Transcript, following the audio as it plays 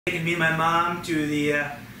Taking me and my mom to the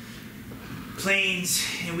plains,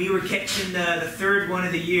 and we were catching the third one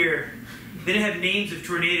of the year. They didn't have names of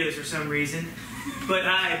tornadoes for some reason, but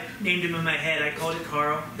I named him in my head. I called it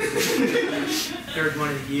Carl. Third one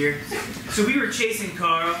of the year. So we were chasing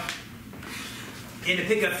Carl in a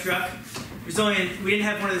pickup truck. We didn't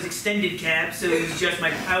have one of those extended cabs, so it was just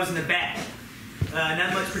I was in the back.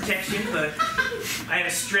 Not much protection, but I had a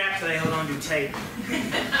strap that I held on to tight.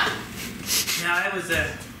 Now I was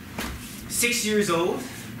 6 years old.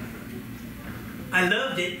 I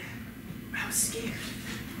loved it. I was scared.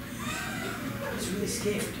 I was really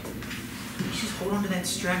scared. You just hold on to that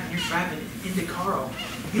strap and you're driving into Carl.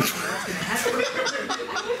 You don't know what's going to happen.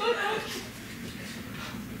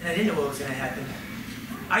 And I didn't know what was going to happen.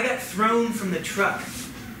 I got thrown from the truck.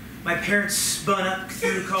 My parents spun up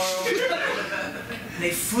through Carl. And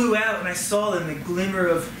they flew out, and I saw them, the glimmer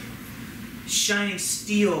of shining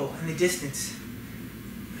steel in the distance.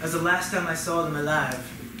 That was the last time I saw them alive.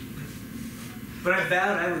 But I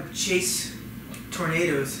vowed I would chase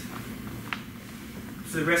tornadoes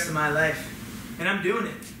for the rest of my life. And I'm doing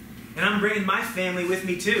it. And I'm bringing my family with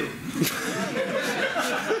me too.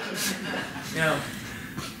 Now,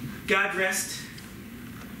 God rest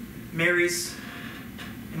Mary's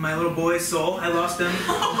and my little boy's soul. I lost them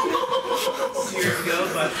years ago,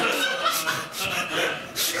 but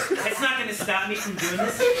that's not going to stop me from doing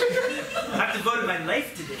this. I've devoted my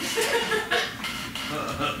life to this.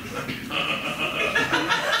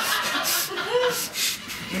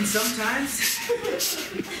 And sometimes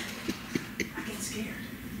I get scared,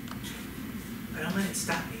 but don't let it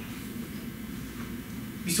stop me.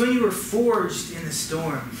 Because when you were forged in the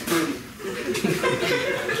storm,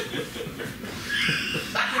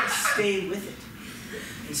 I gotta stay with it.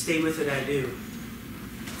 And stay with it I do.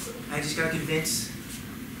 I just gotta convince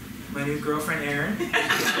my new girlfriend, Erin, that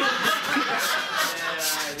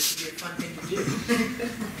this would be a fun thing to do.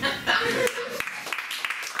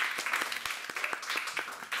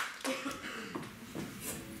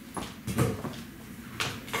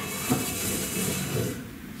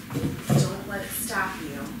 Don't let it stop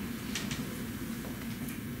you.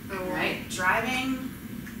 Alright, driving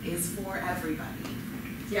is for everybody.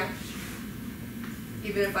 Yeah.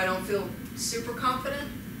 Even if I don't feel super confident?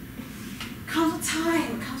 Comes with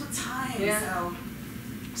time, comes with time. Yeah. So,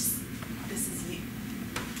 this is you.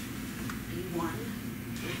 Be one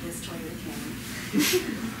with this Toyota Camry.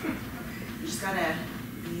 You just gotta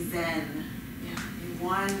be zen. Yeah. Be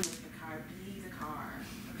one with the car. Be the car.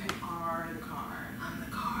 Okay. You are the car. I'm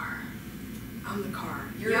the car. I'm the car.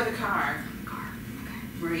 You're the car. I'm the car. Okay.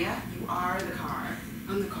 Maria, you are the car.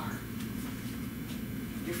 I'm the car.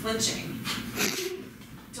 You're flinching.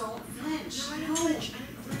 Don't flinch. No, I didn't flinch. I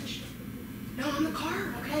didn't flinch. No, I'm the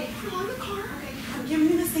car. Okay. No, I'm the car. Okay, come give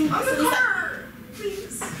me this thing. I'm the car.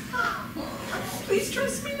 Please. Please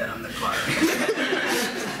trust me that I'm the car. When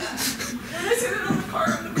I say that I'm the car,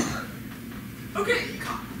 I'm the car. Okay. I'm the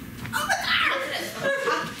car.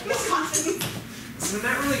 So I'm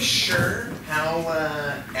not really sure how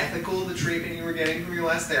ethical the treatment you were getting from your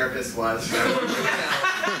last therapist was. But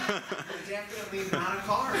definitely not a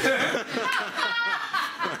car.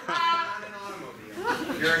 Not an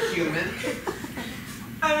automobile. You're a human.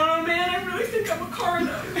 I don't know, man. I really think I'm a car,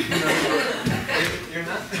 though. You're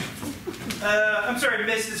not? I'm sorry,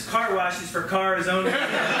 miss, this car wash is for cars only.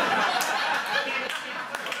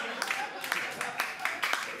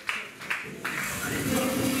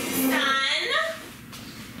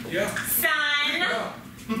 Yeah. Son, Yeah.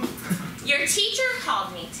 your teacher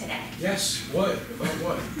called me today. Yes. What? About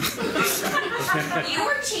what? You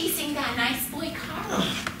were chasing that nice boy Carl.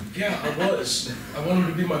 Yeah, I was. I wanted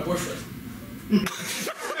to be my boyfriend.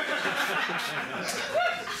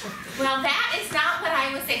 Well, that is not what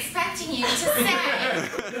I was expecting you to say.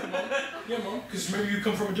 Yeah, Mom. Because maybe you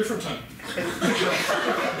come from a different time.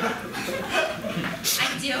 I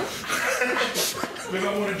do? Maybe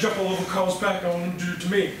I want to jump all over Carl's back. I want him to do it to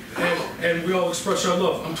me. And we all express our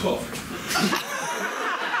love. I'm 12.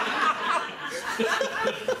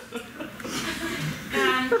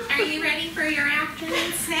 Are you ready for your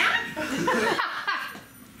afternoon snack?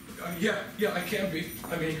 Yeah, I can be.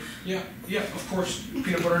 I mean, yeah, of course.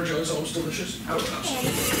 Peanut butter and jelly is always delicious. Okay.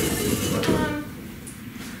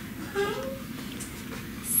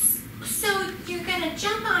 So you're gonna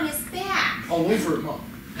jump on his back? All over it, Mom.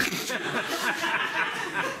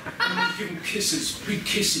 I'm gonna give him kisses, big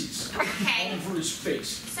kisses, Okay. all over his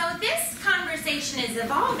face. So this conversation is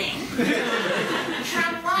evolving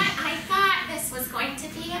from what I thought this was going to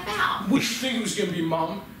be about. What did you think it was gonna be,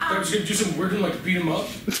 Mom? That I was gonna do something weird and like beat him up?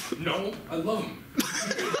 No, I love him.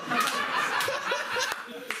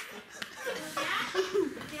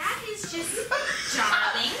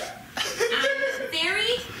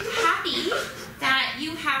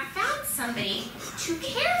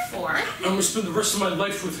 for? I'm gonna spend the rest of my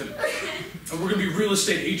life with him. And we're gonna be real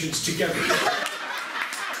estate agents together.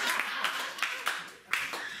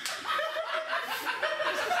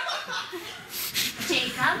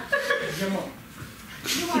 Jacob, Yeah, Mom.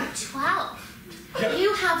 you are 12. Yeah.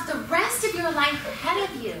 You have the rest of your life ahead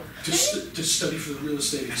of you. To study for the real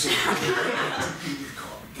estate exam.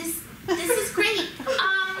 This is great.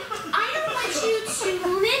 I don't want you to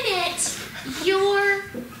limit your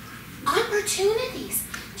opportunities.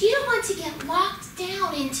 You don't want to get locked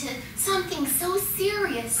down into something so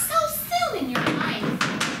serious so soon in your life.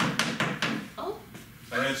 Oh,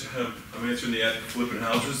 I'm answering the ad for flipping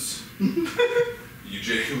houses. You,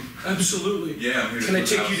 Jacob? Absolutely. Yeah, I'm here to Can I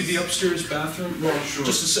flip take you to the houses. upstairs bathroom? No, Sure.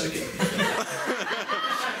 just a second.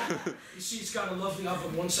 You see, it's got a lovely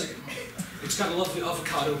oven. 1 second, Mom. It's got a lovely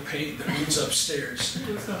avocado paint that leads upstairs.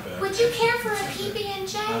 It's not bad. would you care for a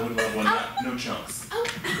PB&J? I would love one. Oh. No chunks. Oh,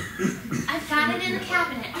 I've got it in the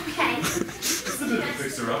cabinet. Okay. It's a bit of a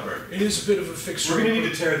fixer-upper. It is a bit of a fixer. We're gonna need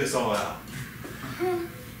to tear this all out.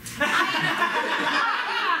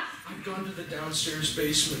 I've gone to the downstairs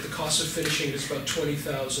basement. The cost of finishing is about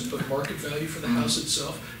 $20,000, but market value for the house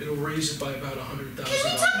itself, it'll raise it by about $100,000. Can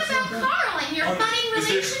we talk about Carl and your budding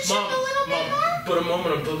relationship a little bit more? But a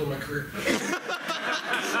moment, I'm building my career.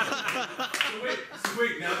 So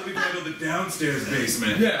wait, now that we've handled the downstairs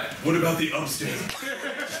basement, Yeah. what about the upstairs?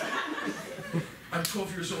 I'm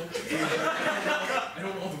 12 years old. I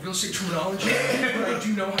don't know all the real estate terminology, but I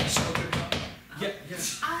do know how to sell good copy. Yeah,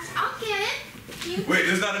 yes. I'll get it. You Wait,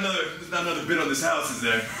 there's not another bid on this house, is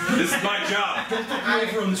there? This is my job. Hi,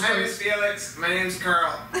 Over on this hi, place. Miss Felix. My name's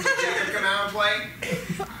Carl. Did Jacob come out and play?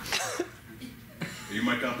 Are you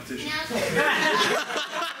my competition? now.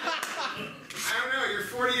 I don't know. You're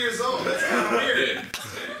 40 years old. That's kind of weird. Yeah.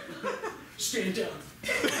 Stand down.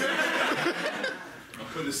 I'm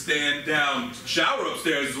gonna stand down. Shower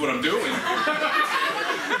upstairs is what I'm doing.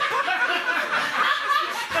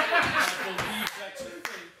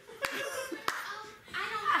 I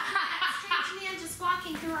don't want that strange man just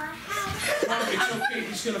walking through our house. Mom, it's okay.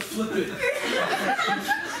 He's gonna flip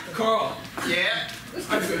it. Carl, Yeah.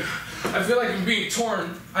 I feel like I'm being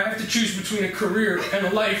torn. I have to choose between a career and a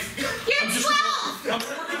life. You're I'm just 12! I'm a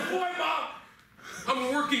working boy, Mom. I'm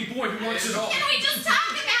a working boy who wants it all. Can we just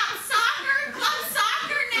talk about soccer? Club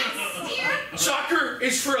soccer next year? Soccer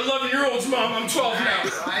is for 11-year-olds, Mom. I'm 12 now.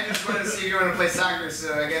 Well, I just wanted to see if you want to play soccer,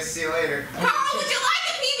 so I guess see you later. Carl, would you like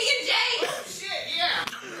a PB&J? Oh, shit, yeah.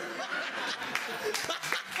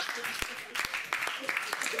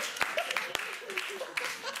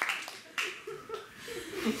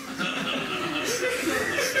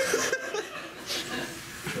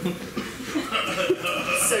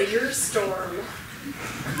 So you're Storm.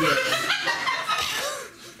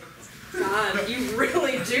 God, you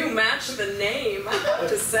really do match the name, I have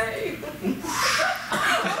to say.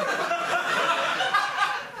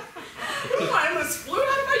 I almost flew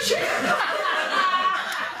out of my chair.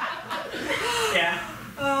 Yeah.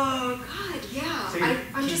 Oh, God, yeah. So you're-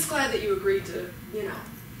 I'm just glad that you agreed to,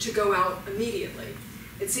 to go out immediately.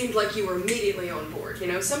 It seemed like you were immediately on board,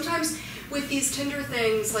 Sometimes with these Tinder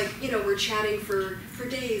things, like, we're chatting for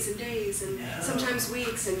days and days and No. sometimes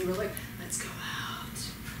weeks, and we're like, let's go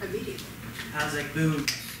out immediately. I was like, boom,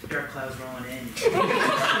 dark clouds rolling in.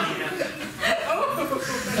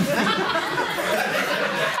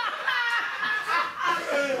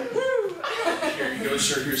 Here you go,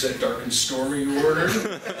 sir. Here's that dark and stormy you ordered.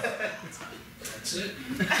 That's it.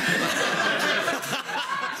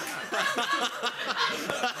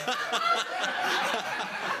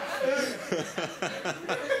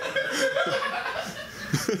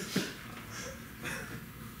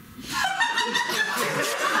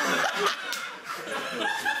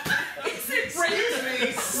 Excuse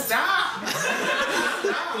me. Stop.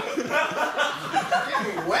 Stop.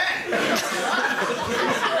 Getting wet.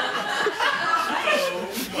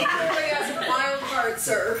 Everybody has a wild card,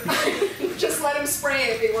 sir. Just let him spray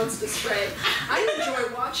if he wants to spray. I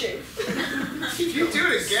enjoy watching. If you do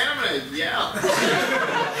it again, I'm gonna yell. Trying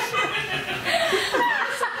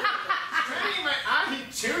to eat my ahi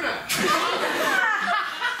tuna.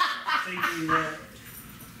 So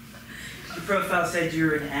your profile said you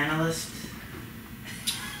were an analyst.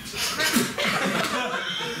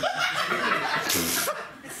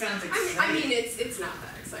 It sounds exciting. I mean, it's not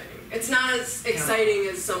that exciting. It's not as exciting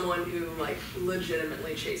as someone who like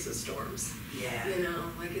legitimately chases storms. Yeah.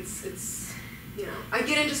 It's I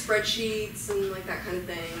get into spreadsheets and like that kind of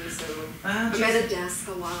thing. So I'm just- at a desk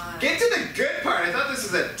a lot. Get to the good part. I thought this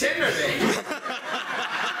was a Tinder date.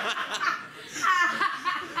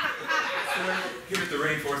 Here at the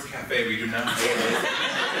Rainforest Cafe, we do not. My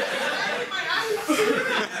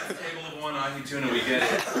That's a table of one Ahi tuna, we get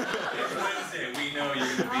it. It's Wednesday, we know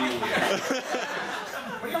you're gonna be here.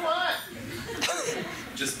 What do you want?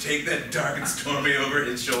 Just take that dark and stormy over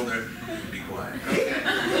his shoulder. Be quiet.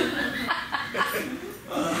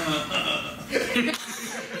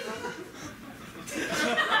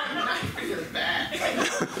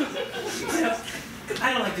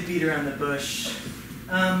 I don't like to beat around the bush.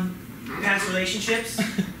 Past relationships?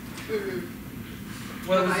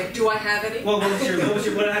 What was Do I have any? what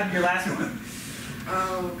happened to your last one?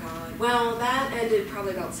 Oh God. Well, that ended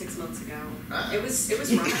probably about 6 months ago. It was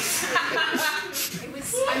rough.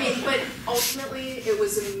 I mean, but ultimately it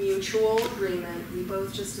was a mutual agreement. We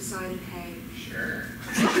both just decided, hey. Sure.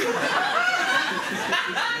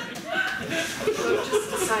 We both just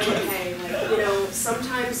decided, hey, like, you know,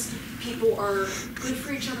 sometimes people are good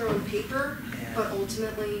for each other on paper, but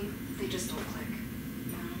ultimately they just don't click.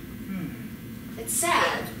 You know? It's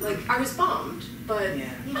sad. Like, I was bummed, but you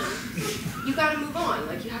know, you gotta move on.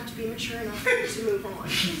 Like, you have to be mature enough to move on.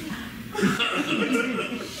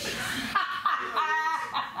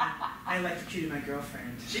 I like to cheat my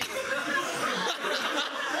girlfriend.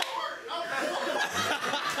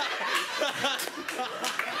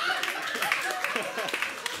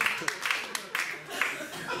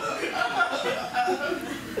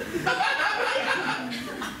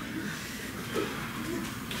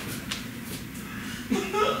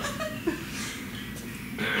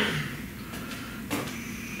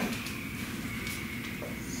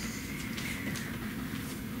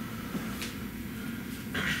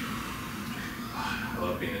 I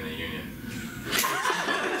love being in a union.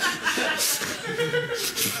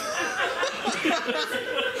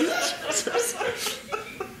 One of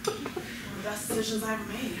the best decisions I ever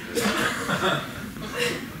made.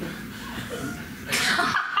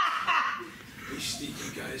 We sneak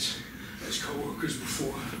you guys as co-workers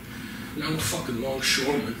before. Now I'm a fucking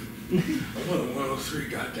longshoreman. I want a 103,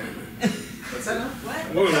 goddammit. What's that? What?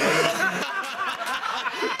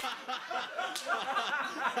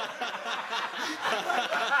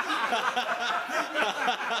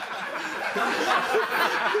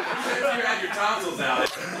 You had your tonsils out.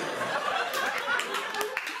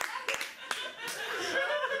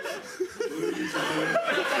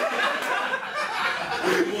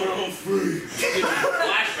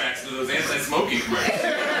 Flashbacks to those anti-smoking commercials.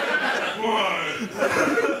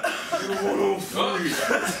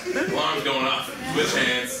 Alarm's going off. Switch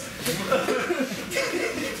hands.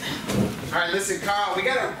 All right, listen, Carl, we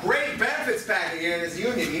got a great benefits packet here in this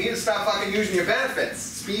union. You need to stop fucking using your benefits.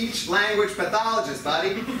 Speech, language, pathologist,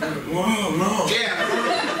 buddy. Whoa, no. Yeah.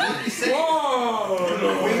 Whoa,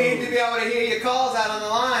 no. We need to be able to hear your calls out on the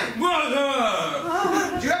line. What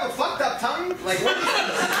up? Do you have a fucked up tongue? Like, what is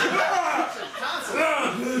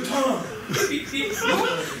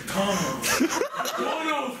Tom.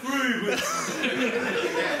 103.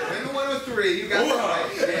 Yeah, in the 103, you got that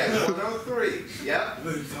right. Yeah, 103. Yep.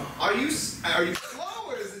 Are you slow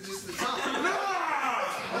or is it just the tongue?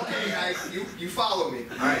 Okay, guys, you follow me.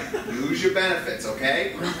 All right, use your benefits,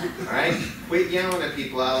 okay? All right, quit yelling at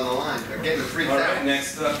people out on the line. They're getting freaked All out. right,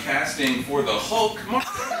 next up, casting for the Hulk.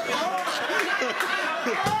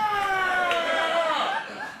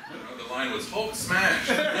 The line was Hulk smash.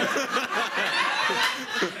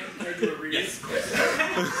 Yes.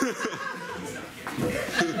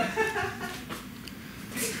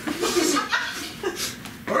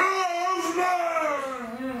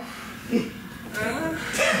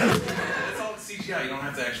 That's all CGI. You don't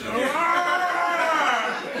have to actually.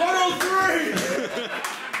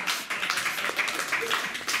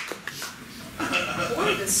 103.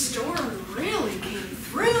 Boy, the storm really came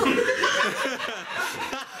through.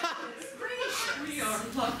 We are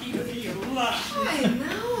lucky to be alive. I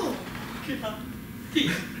know.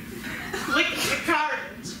 Look at the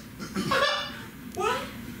carnage. What?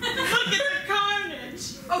 Look at the carnage.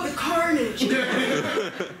 Oh, the carnage.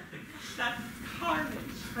 That's carnage.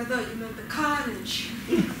 I thought you meant the cottage.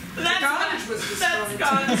 That's cottage was That's destroyed.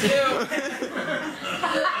 gone too.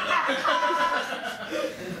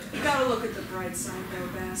 You gotta look at the bright side though,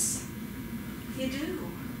 Bess. You do.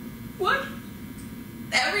 What?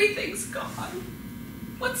 Everything's gone.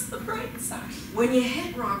 What's the bright side? When you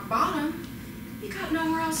hit rock bottom, you got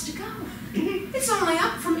nowhere else to go. It's only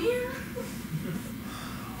up from here.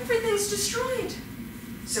 Everything's destroyed.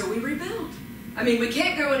 So we rebuild. I mean, we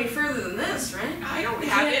can't go any further than this, right? I don't We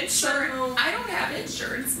have can't insurance. somehow- I don't have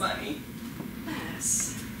insurance money.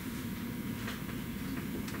 Bess.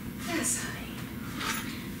 Bess, honey.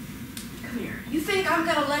 Come here. You think I'm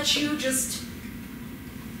gonna let you just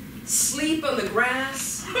sleep on the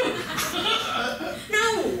grass?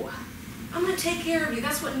 No. I'm gonna take care of you.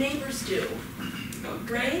 That's what neighbors do.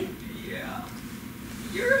 Right? Yeah.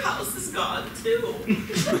 Your house is gone too.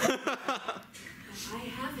 I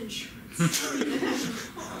have insurance.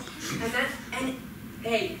 and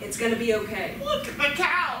hey, it's gonna be okay. Look at the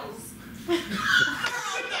cows. They're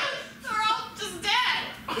all just dead.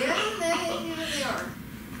 Yeah, they are.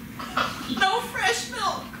 No fresh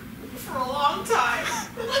milk for a long time.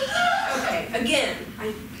 Okay, again,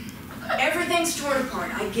 everything's torn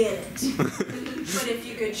apart. I get it. But if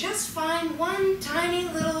you could just find one tiny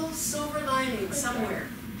little silver lining somewhere.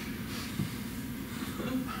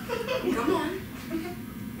 Come on.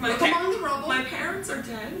 Look among the rubble. My parents are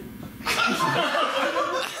dead.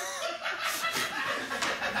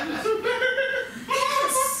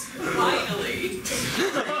 Yes. Finally.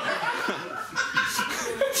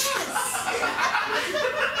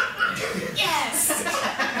 Yes.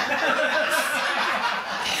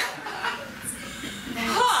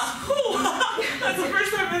 That's the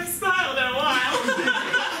first time I've smiled in a while.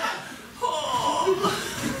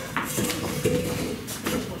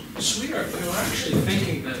 Sweetheart, we were actually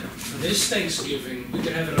thinking that this Thanksgiving we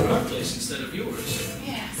could have it at our place instead of yours.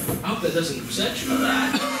 Yes. I hope that doesn't upset you.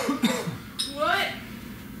 What?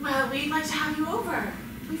 Well, we'd like to have you over.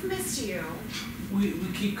 We've missed you. We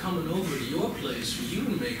keep coming over to your place for you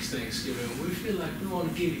to make Thanksgiving. We feel like we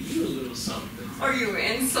want to give you a little something. Are you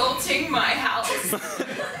insulting my house?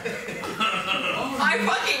 I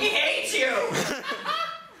fucking hate you.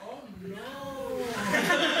 Oh no!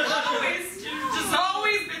 Just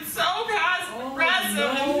always been so passive aggressive.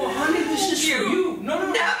 No, honey, this is for you.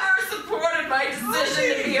 No. Never supported my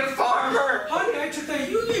decision to be a farmer. Honey, I took that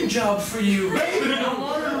union job for you, baby. I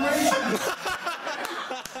wanted to raise you.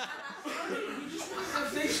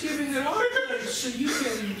 Thanksgiving at our place, so you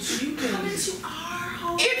can. Come into our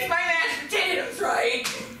home. It's my mashed potatoes, right?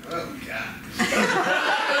 Oh, God.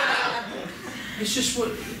 It's just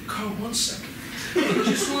what, Carl, 1 second. We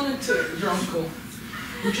just wanted to, your uncle,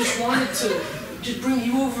 we just wanted to just bring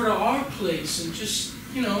you over to our place and just,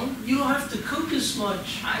 you don't have to cook as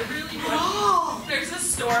much. I really would. There's a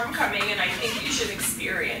storm coming and I think you should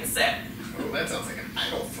experience it. Oh, that sounds like an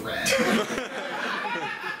idle threat.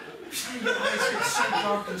 Your eyes get so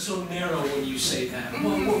dark and so narrow when you say that.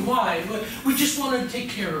 Why? We just wanted to take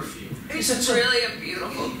care of you. It's really a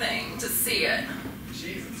beautiful thing to see it.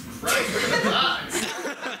 Jesus Christ, look at the eyes.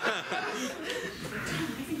 I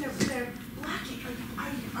think they're blacking.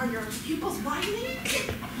 Are your pupils widening?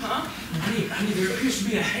 Huh? Honey, there appears to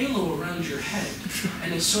be a halo around your head,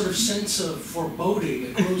 and a sort of sense of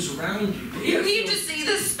foreboding that grows around you. You need to see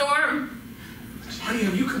the storm. Honey,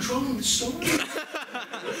 are you controlling the storm? The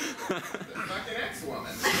fucking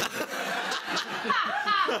ex-woman.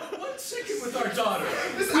 1 second with our daughter.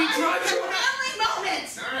 This We eye- drive you Family moment!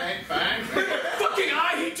 Alright, fine. fucking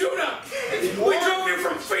ahi tuna. We drove you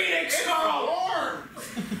from Phoenix, It's Carl. warm.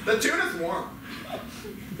 The tuna's warm.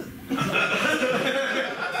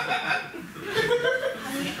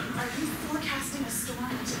 Honey, are you forecasting a storm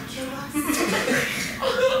to kill us?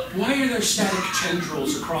 Why are there static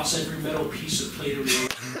tendrils across every metal piece of plate of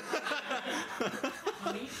wood?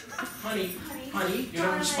 Honey, you're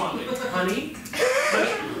not responding. Honey,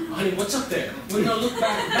 what's up there? Well, no, look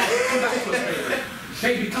back. Come back to us, baby.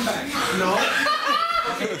 Baby, come back. No.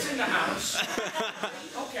 Okay, it's in the house.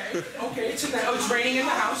 Okay, it's in the house. It's raining in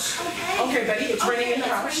the house. Okay, Betty, it's raining in the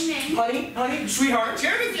house. Raining. Honey, sweetheart.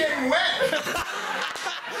 Tuna's getting wet.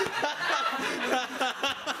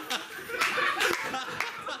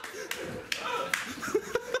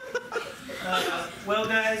 Well,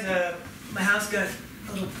 guys, my house got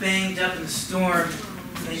a little banged up in the storm.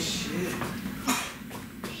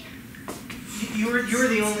 You were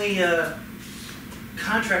the only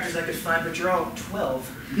contractors I could find, but you're all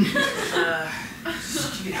 12. You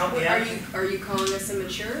could help me out. Are you calling us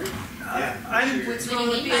immature? I'm. What's What do wrong you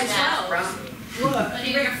with mean being by that? 12? But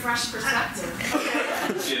you bring a fresh perspective.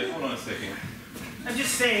 Yeah, hold on a second. I'm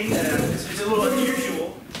just saying it's a little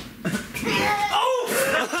unusual.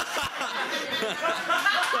 Oh!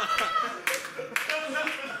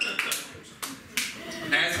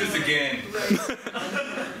 Ask us again.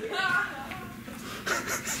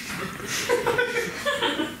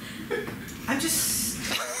 I'm just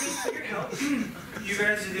asking for your help. You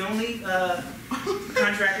guys are the only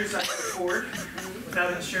contractors I can afford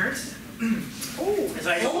without insurance. As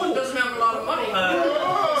I Someone doesn't have a lot of money.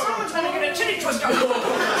 Someone's gonna get a titty twister.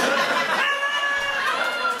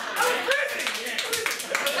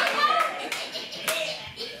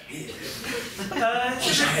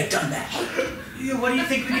 Wish I had done that. What do you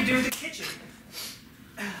think we could do with the kitchen?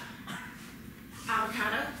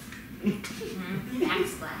 Avocado?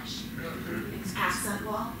 Backsplash. Accent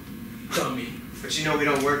wall? Done. But you know we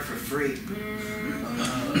don't work for free. You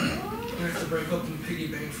have to break open the piggy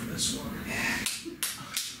bank for this one. I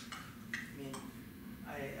mean, I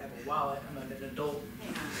have a wallet. I'm an adult.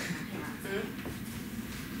 Hang on.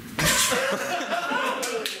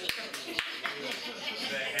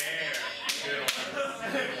 The hair.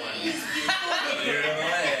 Good one. Is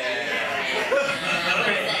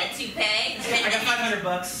that a toupee? I got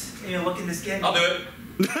 $500. You know, what can this get? I'll do it.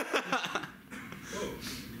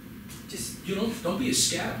 Just, You don't be a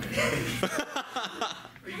scab, man.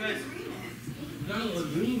 are you guys? You got a little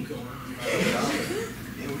union going on. Yeah,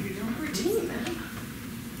 what are you doing? We're doing that.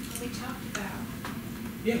 We talked about.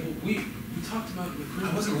 Yeah, well, we talked about it in the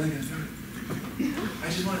I wasn't really gonna do it. I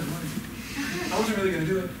just wanted money. I wasn't really gonna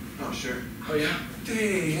do it. Oh, sure. Oh, yeah?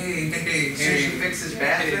 Hey. As soon as you fix this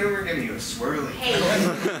bathroom, we're giving you a swirly. Hey.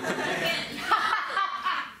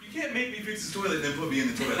 You can't make me fix the toilet and then put me in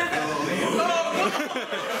the toilet.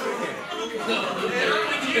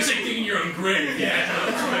 It's like digging your own grave. Yeah.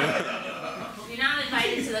 You're not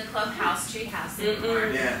invited to the clubhouse treehouse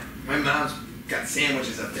anymore. Yeah, my mom's got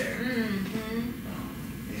sandwiches up there. Mm-hmm.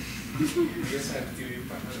 I guess I have to give you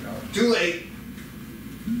 $500. Too late.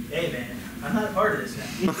 Hey, man, I'm not a part of this now.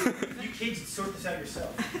 You kids sort this out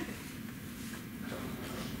yourself.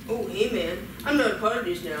 Oh, hey man, I'm not a part of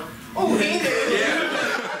this now. Oh, hey man.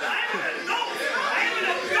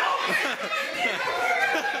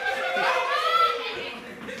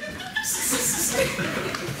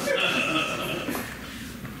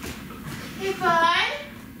 Hey, bud.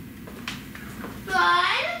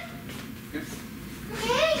 Bud?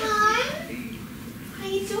 Hey, hon. How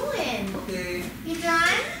you doing? Okay. You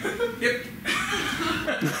done? Yep.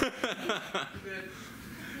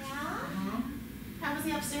 Yeah? How was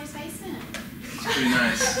the upstairs basement? It's pretty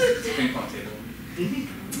nice. It's a ping pong table.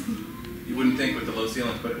 You wouldn't think with the low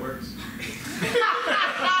ceilings, but it works.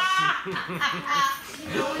 You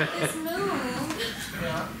know, with this move,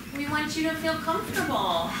 Yeah. we want you to feel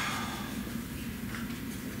comfortable.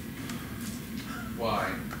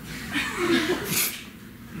 Why?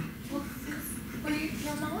 Well, we're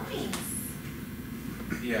your mommies.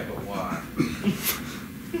 Yeah, but why?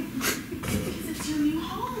 Because it's your new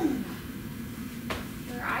home.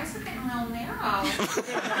 Your eyes are getting real narrow.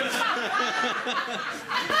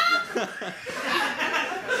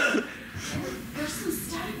 There's some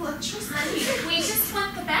static electricity. We just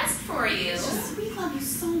want the best for you. We love you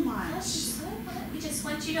so much. We just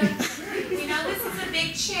want you to, we know this is a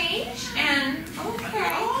big change, and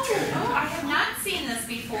okay. Oh, I have not seen this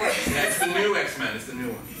before. Yeah, it's the new X-Men. It's the new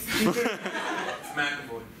one. It's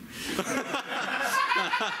McAvoy.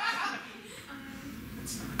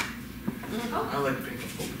 I like pink.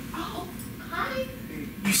 Oh, hi.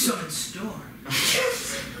 You summoned Storm.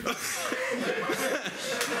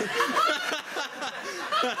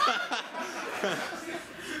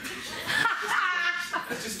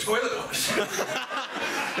 It's just toilet wash.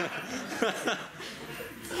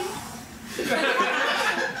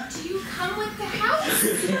 Do you come with the house?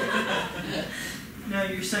 No,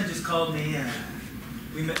 your son just called me.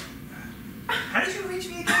 We met. How did you reach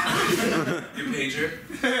me again? Your pager.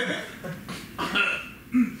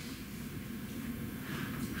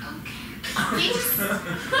 We just,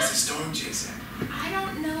 It's a storm chaser. I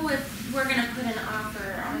don't know if we're gonna put an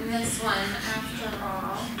offer on this one after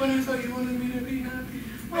all. But I thought you wanted me to be happy.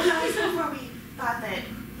 Well, that was before we thought that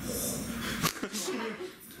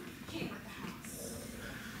came with the house.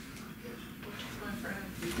 My friend,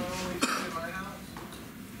 you always come to my house.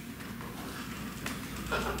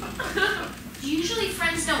 Usually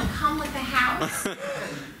friends don't come with the house.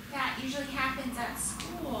 That usually happens at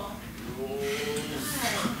school.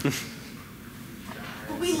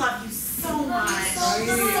 But we love you so much. So So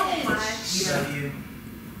much. We love you.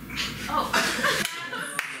 Oh.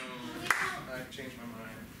 I've changed my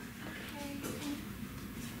mind.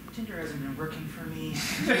 Tinder hasn't been working for me.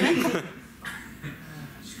 Just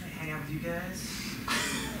gonna hang out with you guys.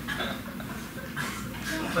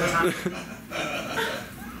 Play time.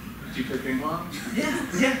 Do you play ping pong? Yeah.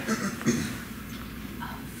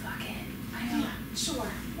 Oh, fuck it. I Yeah, know. sure.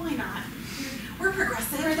 Why not? We're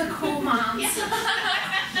progressive. We're the cool moms.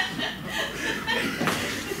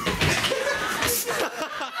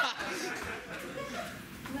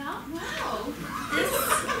 Well, wow. This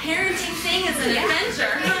parenting thing is an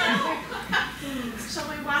adventure. Shall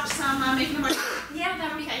we watch some Making a Mark? Yeah, that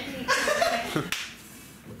would be, I think.